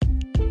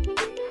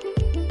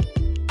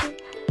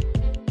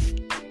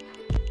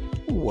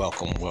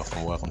Welcome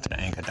to the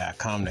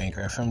Anchor.com, the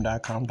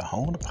AnchorFM.com, the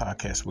home of the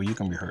podcast where you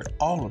can be heard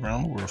all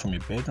around the world from your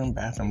bedroom,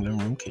 bathroom, living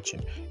room,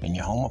 kitchen, in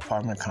your home,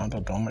 apartment,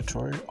 condo,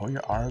 dormitory, or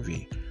your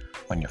RV,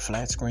 on your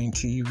flat screen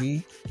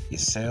TV, your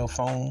cell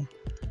phone,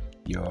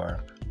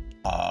 your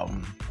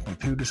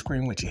computer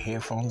screen with your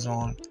headphones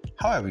on,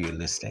 however you're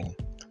listening.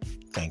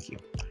 Thank you.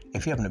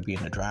 If you happen to be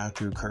in the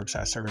drive-through,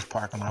 curbside service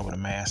parking lot with a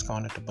mask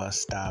on at the bus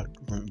stop,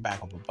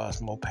 back of a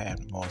bus,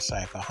 moped,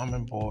 motorcycle,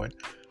 hummingbird,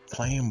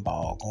 playing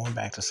ball, going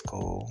back to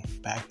school,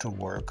 back to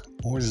work,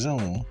 or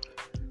Zoom,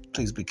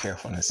 please be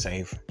careful and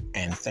safe.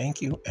 And thank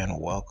you and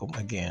welcome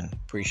again.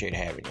 Appreciate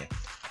having you.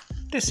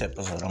 This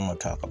episode, I'm going to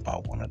talk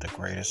about one of the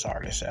greatest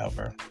artists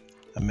ever.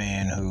 A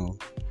man who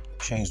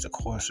changed the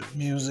course of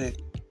music.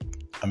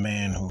 A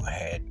man who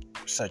had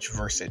such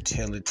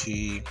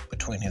versatility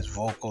between his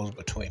vocals,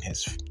 between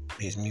his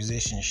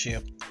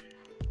musicianship.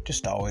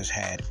 Just always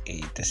had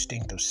a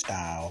distinctive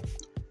style.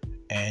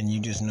 And you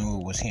just knew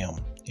it was him.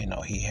 You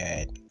know, he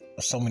had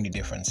so many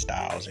different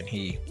styles, and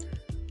he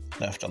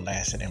left a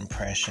lasting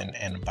impression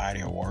and a body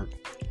of work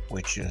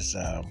which is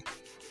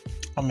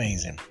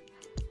amazing.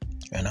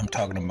 And I'm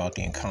talking about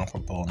the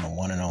incomparable and the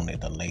one and only,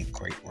 the late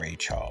great Ray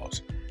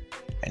Charles.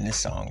 And this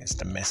song is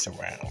 "To Mess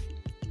Around."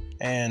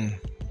 And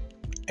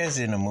as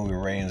in the movie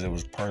Rains, it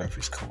was part of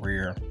his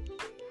career.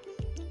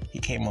 He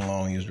came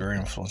along, he was very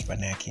influenced by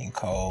Nat King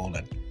Cole,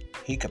 and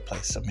he could play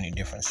so many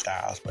different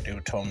styles, but they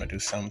were told him to do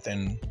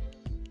something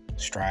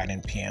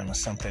strident piano,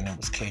 something that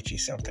was catchy,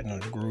 something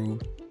that was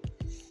groove.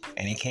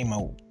 And he came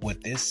up with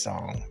this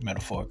song,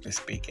 metaphorically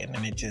speaking,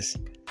 and it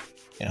just,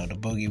 the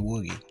boogie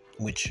woogie,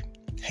 which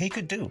he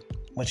could do,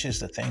 which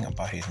is the thing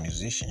about his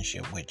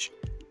musicianship, which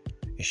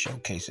it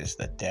showcases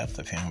the depth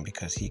of him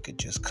because he could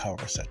just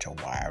cover such a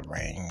wide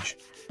range,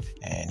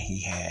 and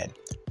he had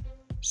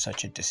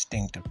such a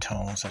distinctive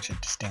tone, such a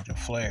distinctive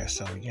flair.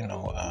 So,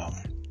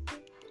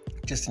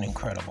 just an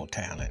incredible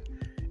talent.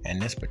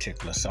 And this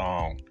particular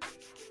song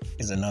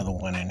is another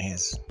one in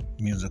his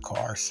musical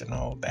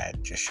arsenal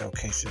that just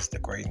showcases the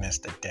greatness,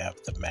 the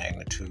depth, the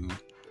magnitude,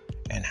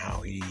 and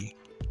how he,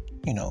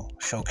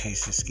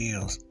 showcases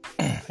skills.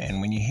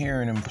 And when you're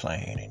hearing him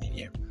playing and you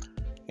hear,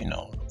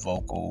 the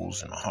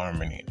vocals and the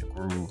harmony and the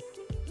groove.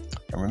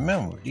 And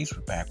remember, these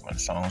were back when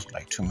songs were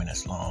like 2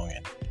 minutes long,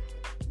 and,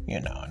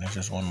 and it's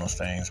just one of those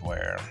things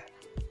where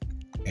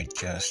it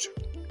just,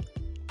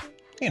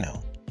 it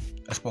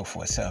spoke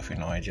for itself,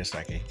 it just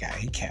like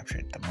he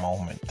captured the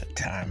moment, the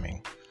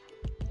timing,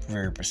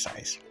 very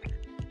precise.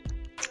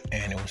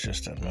 And it was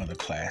just another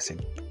classic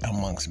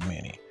amongst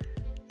many.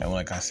 And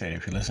like I said,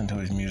 if you listen to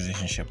his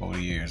musicianship over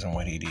the years and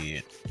what he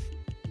did,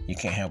 you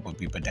can't help but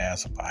be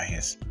bedazzled by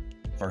his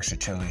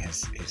versatility,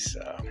 his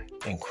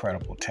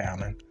incredible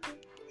talent,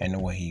 and the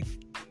way he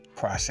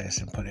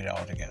processed and put it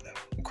all together.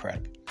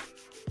 Incredible.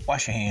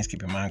 Wash your hands,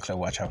 keep your mind clear,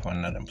 watch out for one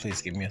another, and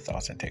please give me your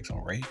thoughts and takes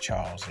on Ray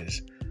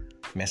Charles's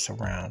 "Mess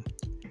Around"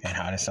 and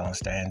how this song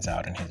stands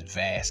out in his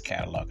vast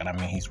catalog. And I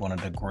mean, he's one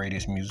of the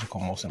greatest musical,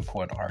 most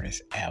important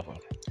artists ever.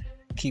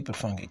 Keep it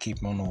funky, keep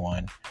it on the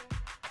one.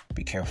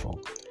 Be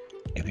careful.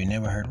 If you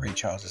never heard Ray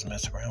Charles's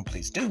 "Mess Around,"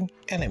 please do.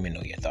 And let me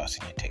know your thoughts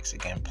and your takes.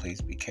 Again,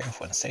 please be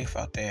careful and safe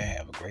out there.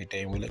 Have a great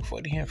day, and we look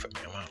forward to hearing from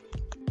you.